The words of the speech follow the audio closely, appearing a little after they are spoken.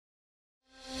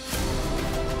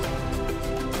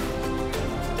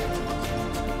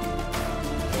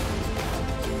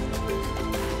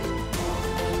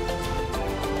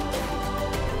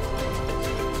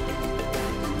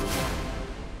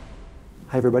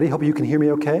Hi, everybody. Hope you can hear me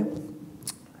okay.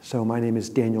 So my name is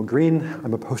Daniel Green.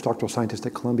 I'm a postdoctoral scientist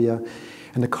at Columbia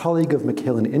and a colleague of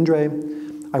Mikael and Indre.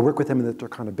 I work with them in the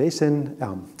Turkana Basin,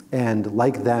 and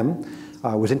like them,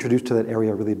 was introduced to that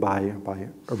area really by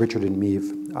Richard and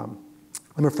Meve.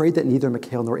 I'm afraid that neither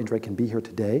Mikael nor Indre can be here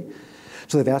today,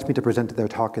 so they've asked me to present their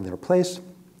talk in their place.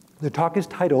 Their talk is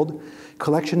titled,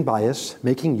 Collection Bias,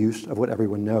 Making Use of What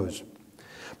Everyone Knows.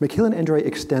 Mikael and Indre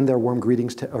extend their warm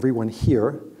greetings to everyone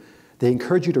here. They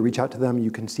encourage you to reach out to them. You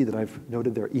can see that I've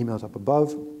noted their emails up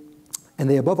above. And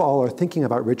they, above all, are thinking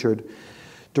about Richard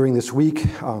during this week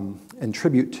and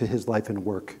tribute to his life and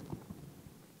work.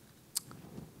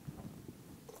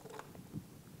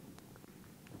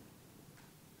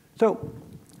 So,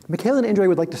 Mikael and Indre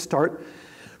would like to start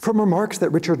from remarks that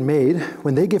Richard made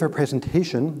when they gave a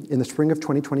presentation in the spring of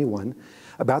 2021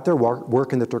 about their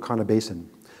work in the Turkana Basin,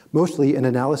 mostly an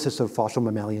analysis of fossil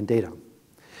mammalian data.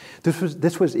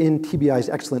 This was in TBI's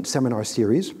excellent seminar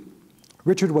series.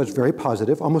 Richard was very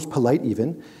positive, almost polite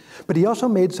even, but he also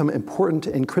made some important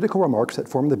and critical remarks that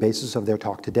form the basis of their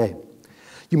talk today.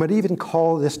 You might even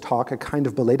call this talk a kind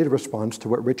of belated response to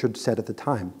what Richard said at the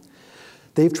time.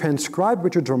 They've transcribed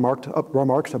Richard's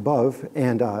remarks above,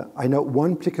 and I note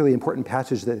one particularly important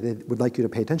passage that they would like you to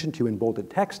pay attention to in bolded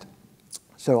text.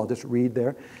 So I'll just read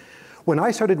there. When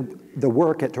I started the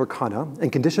work at Turkana,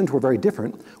 and conditions were very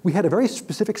different, we had a very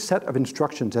specific set of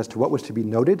instructions as to what was to be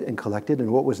noted and collected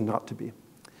and what was not to be.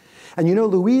 And you know,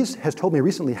 Louise has told me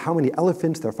recently how many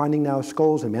elephants they're finding now,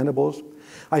 skulls and mandibles.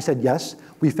 I said, yes,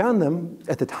 we found them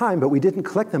at the time, but we didn't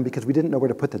collect them because we didn't know where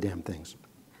to put the damn things.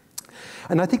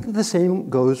 And I think that the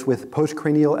same goes with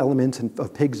postcranial elements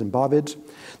of pigs and bovids.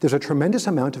 There's a tremendous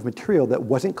amount of material that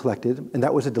wasn't collected, and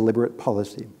that was a deliberate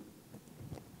policy.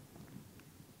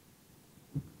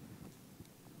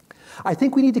 I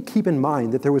think we need to keep in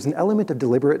mind that there was an element of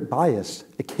deliberate bias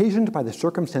occasioned by the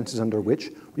circumstances under which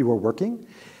we were working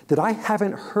that I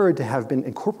haven't heard to have been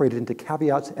incorporated into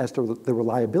caveats as to the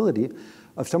reliability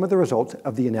of some of the results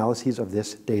of the analyses of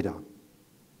this data.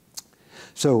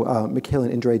 So Mikael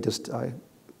and Indre just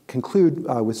conclude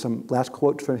with some last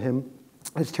quotes from him.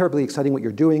 It's terribly exciting what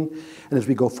you're doing, and as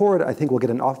we go forward, I think we'll get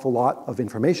an awful lot of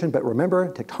information, but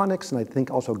remember, tectonics and I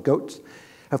think also goats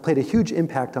have played a huge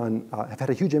impact on, have had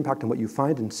a huge impact on what you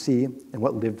find and see and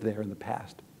what lived there in the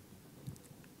past.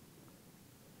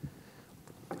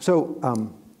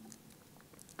 So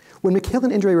when Mikael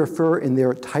and Indre refer in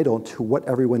their title to what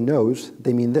everyone knows,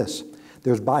 they mean this.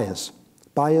 There's bias,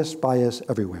 bias, bias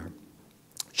everywhere.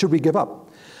 Should we give up?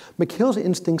 Mikael's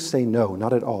instincts say no,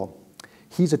 not at all.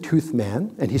 He's a toothed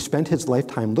man, and he spent his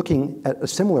lifetime looking at a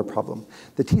similar problem.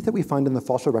 The teeth that we find in the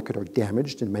fossil record are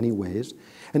damaged in many ways,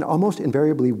 and almost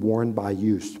invariably worn by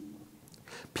use.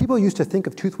 People used to think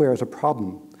of tooth wear as a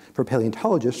problem for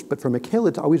paleontologists, but for Mikael,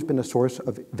 it's always been a source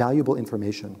of valuable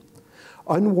information.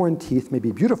 Unworn teeth may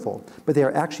be beautiful, but they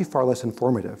are actually far less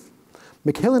informative.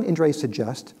 Mikael and Indre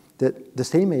suggest that the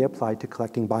same may apply to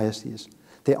collecting biases.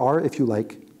 They are, if you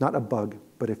like, not a bug,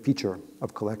 but a feature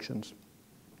of collections.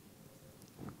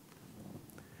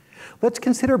 Let's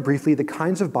consider briefly the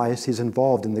kinds of biases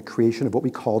involved in the creation of what we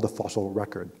call the fossil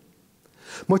record.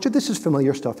 Much of this is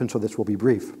familiar stuff, and so this will be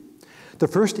brief. The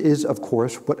first is, of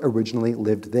course, what originally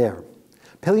lived there.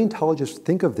 Paleontologists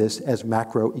think of this as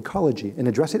macroecology and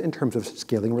address it in terms of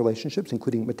scaling relationships,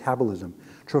 including metabolism,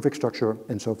 trophic structure,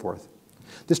 and so forth.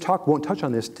 This talk won't touch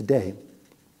on this today.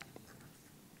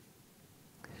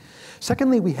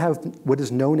 Secondly, we have what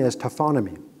is known as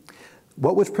taphonomy.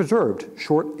 What was preserved,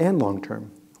 short and long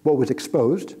term? What was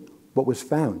exposed? What was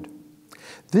found?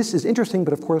 This is interesting,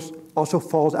 but of course also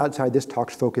falls outside this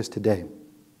talk's focus today.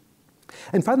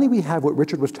 And finally, we have what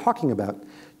Richard was talking about,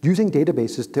 using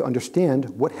databases to understand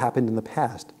what happened in the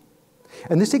past.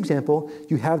 In this example,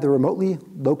 you have the remotely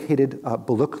located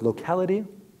Buluk locality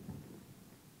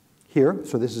here.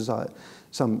 So this is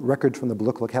some records from the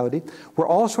Buluk locality, where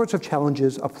all sorts of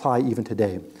challenges apply even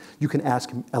today. You can ask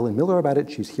Ellen Miller about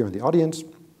it. She's here in the audience.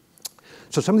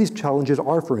 So some of these challenges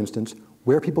are, for instance,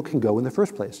 where people can go in the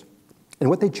first place, and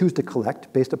what they choose to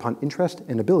collect based upon interest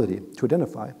and ability to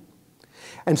identify,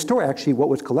 and store actually what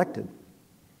was collected.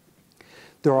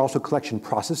 There are also collection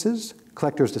processes,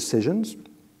 collectors' decisions,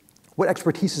 what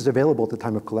expertise is available at the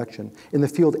time of collection, in the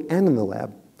field and in the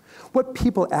lab, what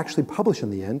people actually publish in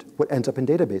the end, what ends up in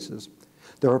databases.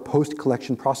 There are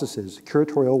post-collection processes,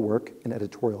 curatorial work, and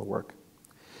editorial work.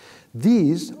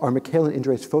 These are Mikael and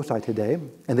Indre's foci today,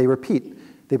 and they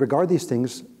repeat. They regard these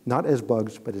things not as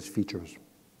bugs, but as features.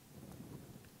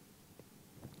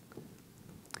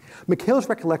 Mikael's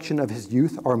recollection of his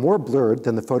youth are more blurred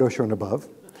than the photo shown above.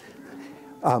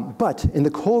 But in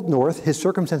the cold north, his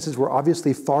circumstances were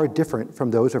obviously far different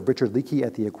from those of Richard Leakey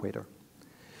at the equator.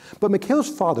 But Mikael's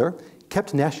father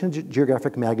kept National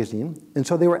Geographic magazine, and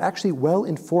so they were actually well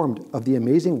informed of the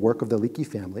amazing work of the Leakey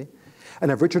family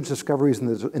and of Richard's discoveries in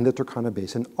the Turkana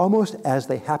Basin almost as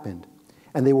they happened,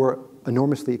 and they were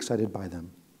enormously excited by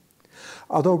them.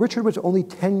 Although Richard was only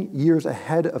 10 years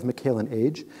ahead of Mikael in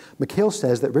age, Mikael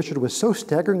says that Richard was so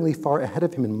staggeringly far ahead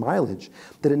of him in mileage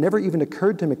that it never even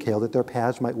occurred to Mikael that their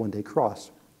paths might one day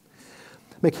cross.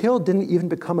 Mikael didn't even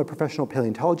become a professional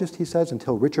paleontologist, he says,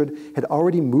 until Richard had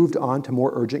already moved on to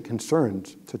more urgent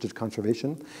concerns, such as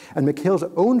conservation, and Mikael's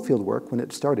own fieldwork, when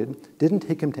it started, didn't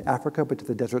take him to Africa, but to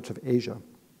the deserts of Asia.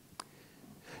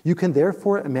 You can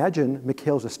therefore imagine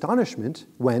Mikael's astonishment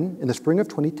when, in the spring of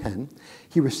 2010,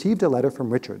 he received a letter from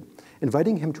Richard,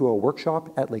 inviting him to a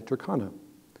workshop at Lake Turkana.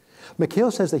 Mikael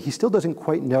says that he still doesn't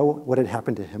quite know what had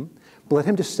happened to him, but let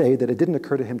him just say that it didn't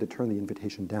occur to him to turn the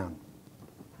invitation down.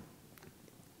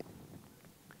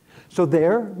 So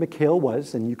there Mikael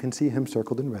was, and you can see him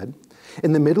circled in red,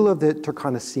 in the middle of the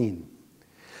Turkana scene.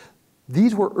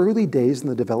 These were early days in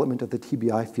the development of the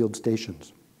TBI field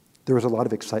stations. There was a lot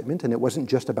of excitement, and it wasn't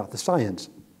just about the science.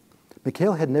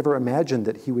 Mikael had never imagined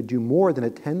that he would do more than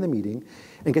attend the meeting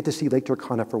and get to see Lake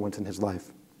Turkana for once in his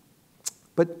life.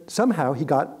 But somehow he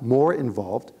got more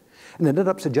involved and ended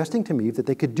up suggesting to me that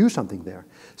they could do something there,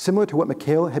 similar to what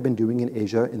Mikael had been doing in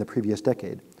Asia in the previous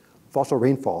decade: fossil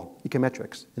rainfall,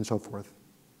 ecometrics, and so forth.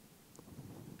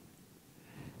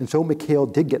 And so Mikael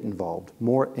did get involved,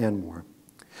 more and more.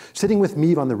 Sitting with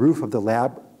me on the roof of the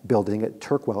lab building at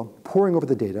Turkwell, poring over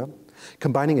the data,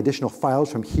 combining additional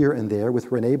files from here and there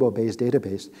with René Bobet's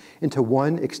database into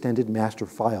one extended master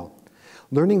file,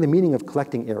 learning the meaning of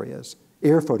collecting areas,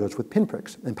 air photos with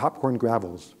pinpricks, and popcorn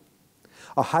gravels.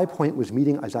 A high point was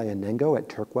meeting Isaiah Nengo at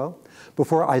Turkwell,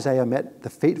 before Isaiah met the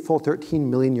fateful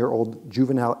 13-million-year-old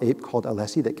juvenile ape called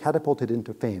Alessi that catapulted him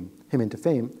into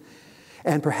fame,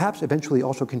 and perhaps eventually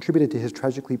also contributed to his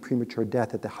tragically premature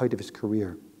death at the height of his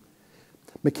career.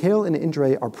 Mikael and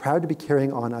Indre are proud to be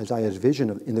carrying on Isaiah's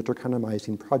vision in the Turkana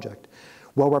Miocene project,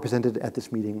 well represented at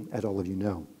this meeting, as all of you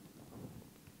know.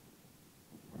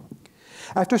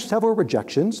 After several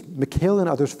rejections, Mikael and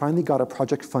others finally got a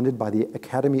project funded by the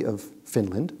Academy of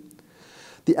Finland.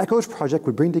 The ECHOES project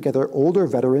would bring together older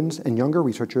veterans and younger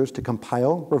researchers to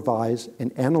compile, revise,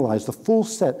 and analyze the full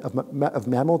set of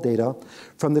mammal data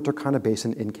from the Turkana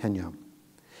Basin in Kenya.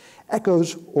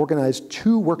 ECHOES organized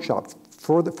 2 workshops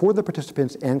for the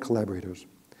participants and collaborators.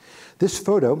 This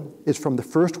photo is from the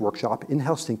first workshop in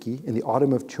Helsinki in the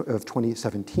autumn of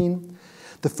 2017.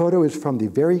 The photo is from the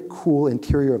very cool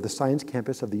interior of the science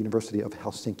campus of the University of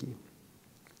Helsinki.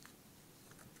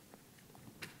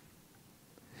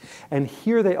 And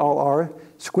here they all are,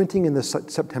 squinting in the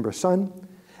September sun.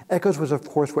 ECHOES was, of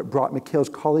course, what brought Mikael's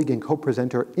colleague and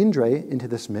co-presenter Indre into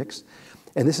this mix.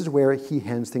 And this is where he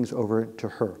hands things over to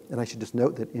her. And I should just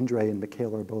note that Indre and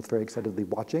Mikael are both very excitedly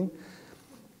watching.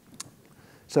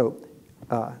 So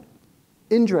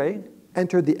Indre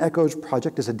entered the ECHOES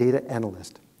project as a data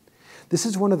analyst. This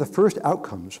is one of the first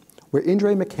outcomes where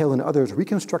Indre, Mikael, and others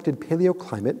reconstructed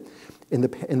paleoclimate in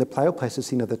the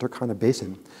Pleistocene of the Turkana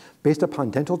Basin based upon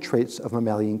dental traits of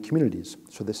mammalian communities.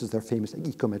 So this is their famous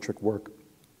ecometric work.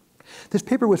 This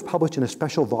paper was published in a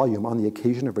special volume on the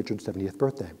occasion of Richard's 70th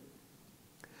birthday.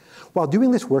 While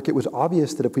doing this work, it was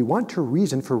obvious that if we want to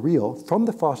reason for real from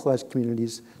the fossilized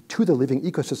communities to the living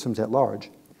ecosystems at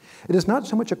large, it is not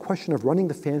so much a question of running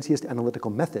the fanciest analytical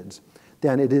methods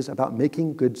than it is about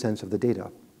making good sense of the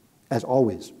data. As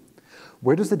always,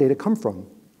 where does the data come from?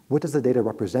 What does the data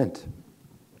represent?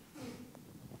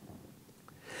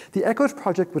 The ECHOES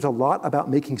project was a lot about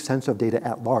making sense of data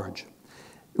at large.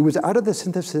 It was about the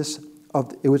synthesis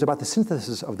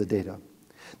of the data.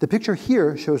 The picture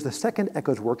here shows the second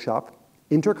ECHOES workshop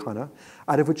in Turkana,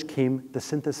 out of which came the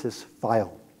synthesis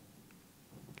file.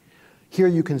 Here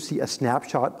you can see a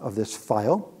snapshot of this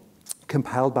file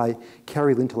compiled by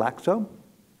Kari Lintalaxo.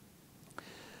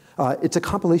 It's a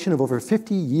compilation of over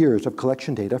 50 years of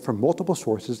collection data from multiple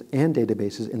sources and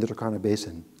databases in the Turkana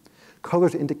Basin.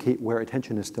 Colors indicate where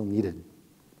attention is still needed.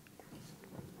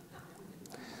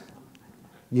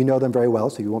 You know them very well,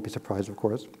 so you won't be surprised, of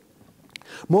course.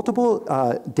 Multiple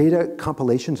data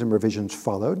compilations and revisions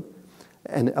followed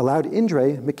and allowed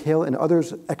Indre, Mikael, and other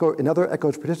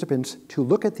ECHOES participants to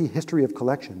look at the history of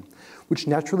collection, which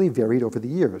naturally varied over the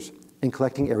years in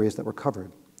collecting areas that were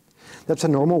covered. That's a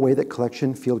normal way that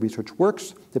collection field research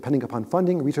works, depending upon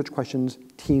funding, research questions,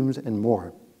 teams, and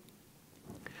more.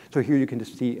 So here you can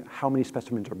just see how many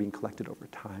specimens are being collected over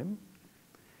time.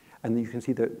 And you can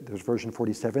see that there's version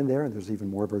 47 there, and there's even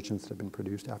more versions that have been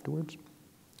produced afterwards.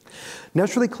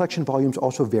 Naturally, collection volumes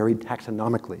also varied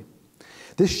taxonomically.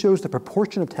 This shows the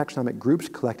proportion of taxonomic groups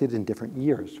collected in different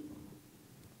years.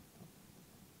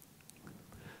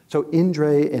 So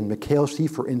Indre and Mikael see,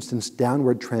 for instance,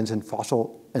 downward trends in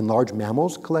fossil and large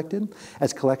mammals collected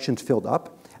as collections filled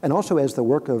up, and also as the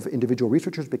work of individual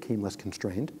researchers became less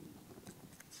constrained.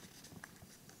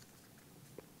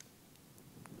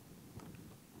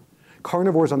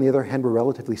 Carnivores, on the other hand, were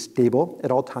relatively stable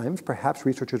at all times. Perhaps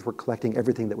researchers were collecting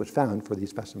everything that was found for these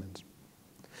specimens.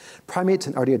 Primates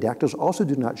and artiodactyls also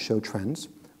do not show trends,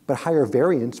 but higher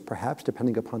variance, perhaps,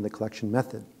 depending upon the collection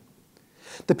method.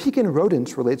 The peak in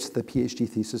rodents relates to the PhD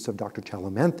thesis of Dr.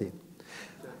 Chalamanthi.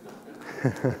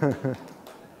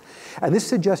 And this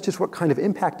suggests just what kind of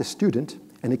impact a student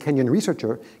and a Kenyan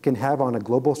researcher can have on a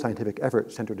global scientific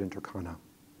effort centered in Turkana.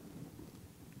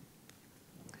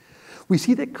 We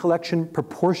see that collection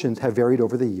proportions have varied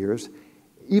over the years,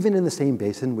 even in the same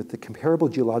basin with the comparable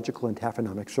geological and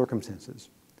taphonomic circumstances.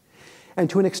 And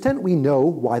to an extent, we know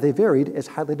why they varied, as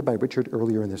highlighted by Richard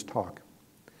earlier in this talk.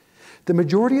 The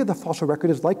majority of the fossil record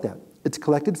is like that. It's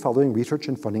collected following research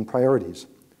and funding priorities.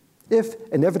 If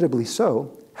inevitably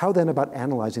so, how then about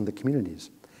analyzing the communities?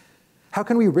 How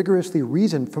can we rigorously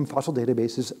reason from fossil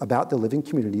databases about the living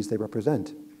communities they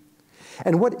represent?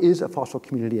 And what is a fossil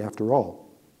community after all?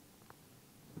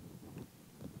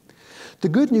 The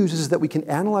good news is that we can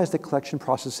analyze the collection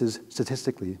processes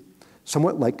statistically,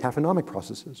 somewhat like taphonomic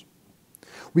processes.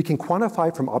 We can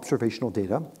quantify from observational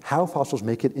data how fossils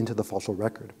make it into the fossil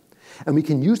record. And we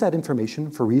can use that information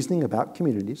for reasoning about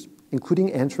communities,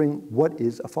 including answering what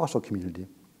is a fossil community.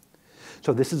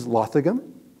 So this is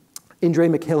Lothegum. Indre,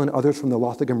 Mikael, and others from the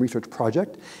Lothegum Research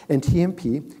Project and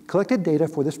TMP collected data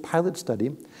for this pilot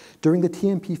study during the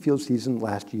TMP field season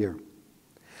last year.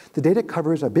 The data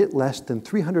covers a bit less than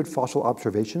 300 fossil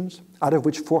observations, out of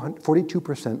which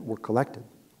 42% were collected.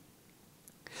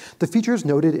 The features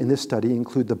noted in this study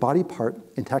include the body part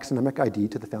and taxonomic ID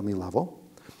to the family level,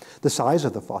 the size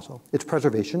of the fossil, its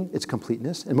preservation, its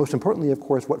completeness, and most importantly, of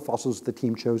course, what fossils the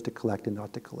team chose to collect and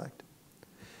not to collect.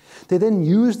 They then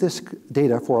used this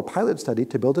data for a pilot study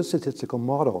to build a statistical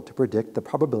model to predict the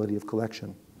probability of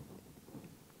collection.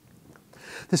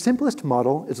 The simplest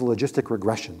model is a logistic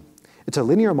regression. It's a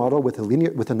linear model with a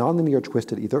nonlinear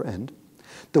twist at either end.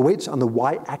 The weights on the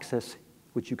y-axis,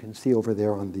 which you can see over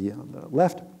there on the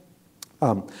left,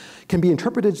 can be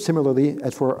interpreted similarly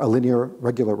as for a linear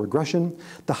regular regression.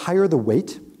 The higher the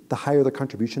weight, the higher the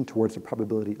contribution towards the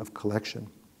probability of collection.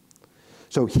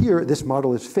 So here, this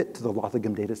model is fit to the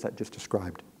Lothegum data set just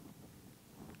described.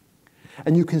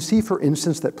 And you can see, for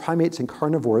instance, that primates and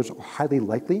carnivores are highly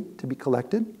likely to be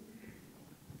collected.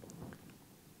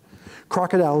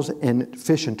 Crocodiles and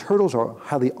fish and turtles are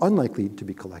highly unlikely to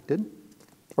be collected,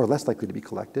 or less likely to be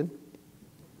collected.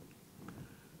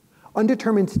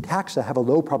 Undetermined taxa have a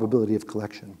low probability of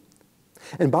collection.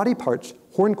 And body parts,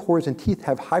 horn cores and teeth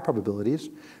have high probabilities.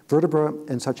 Vertebra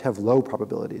and such have low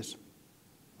probabilities.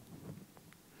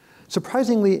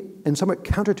 Surprisingly, and somewhat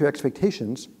counter to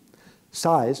expectations,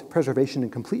 size, preservation,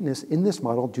 and completeness in this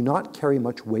model do not carry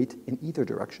much weight in either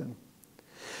direction.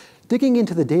 Digging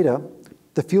into the data,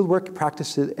 the fieldwork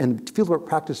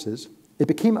practices, it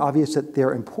became obvious that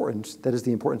their importance, that is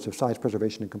the importance of size,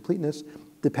 preservation, and completeness,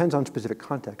 depends on specific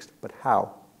context, but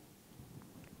how?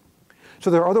 So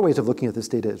there are other ways of looking at this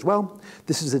data as well.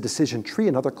 This is a decision tree,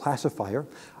 another classifier,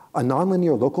 a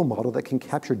nonlinear local model that can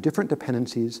capture different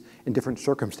dependencies in different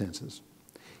circumstances.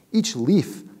 Each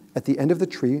leaf at the end of the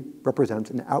tree represents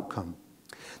an outcome.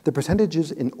 The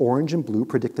percentages in orange and blue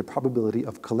predict the probability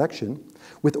of collection,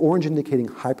 with orange indicating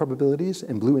high probabilities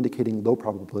and blue indicating low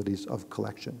probabilities of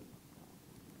collection.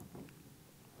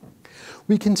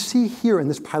 We can see here in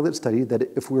this pilot study that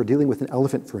if we were dealing with an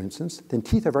elephant, for instance, then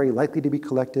teeth are very likely to be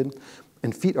collected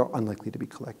and feet are unlikely to be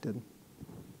collected.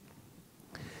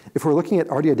 If we're looking at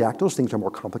artiodactyls, things are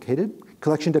more complicated.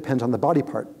 Collection depends on the body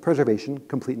part, preservation,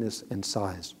 completeness, and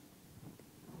size.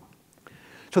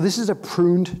 So this is a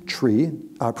pruned tree,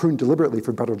 pruned deliberately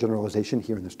for better generalization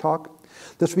here in this talk.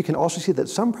 Thus, we can also see that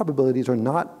some probabilities are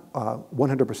not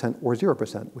 100% or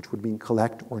 0%, which would mean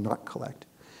collect or not collect.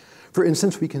 For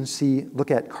instance, we can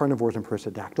look at carnivores and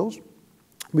perissodactyls.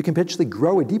 We can potentially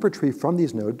grow a deeper tree from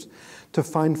these nodes to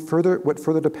find what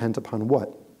further depends upon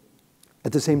what.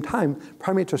 At the same time,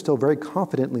 primates are still very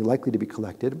confidently likely to be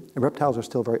collected, and reptiles are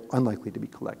still very unlikely to be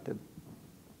collected.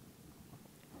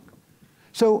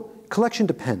 So collection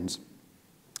depends.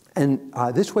 And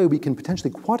this way we can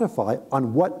potentially quantify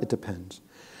on what it depends.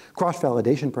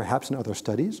 Cross-validation, perhaps in other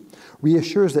studies,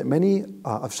 reassures that many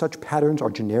of such patterns are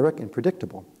generic and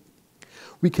predictable.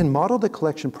 We can model the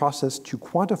collection process to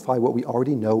quantify what we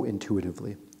already know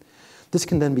intuitively. This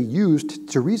can then be used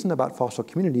to reason about fossil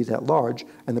communities at large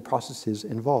and the processes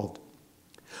involved.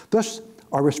 Thus,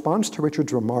 our response to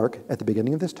Richard's remark at the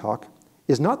beginning of this talk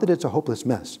is not that it's a hopeless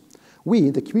mess. We,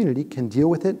 the community, can deal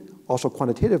with it, also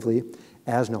quantitatively,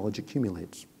 as knowledge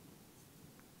accumulates.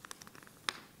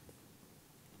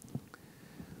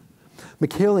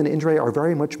 Mikael and Indre are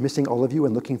very much missing all of you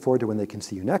and looking forward to when they can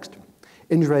see you next.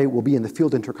 Indre will be in the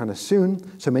field intercana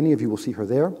soon, so many of you will see her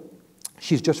there.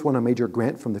 She's just won a major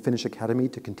grant from the Finnish Academy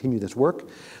to continue this work,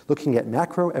 looking at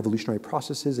macro evolutionary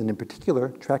processes and in particular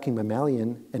tracking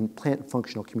mammalian and plant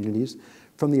functional communities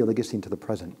from the Oligocene to the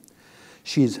present.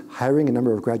 She's hiring a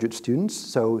number of graduate students,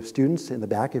 so students in the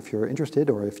back, if you're interested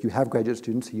or if you have graduate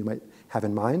students who you might have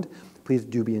in mind, please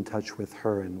do be in touch with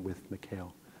her and with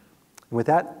Mikael. And with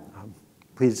that,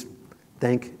 please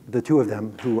thank the two of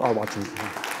them who are watching.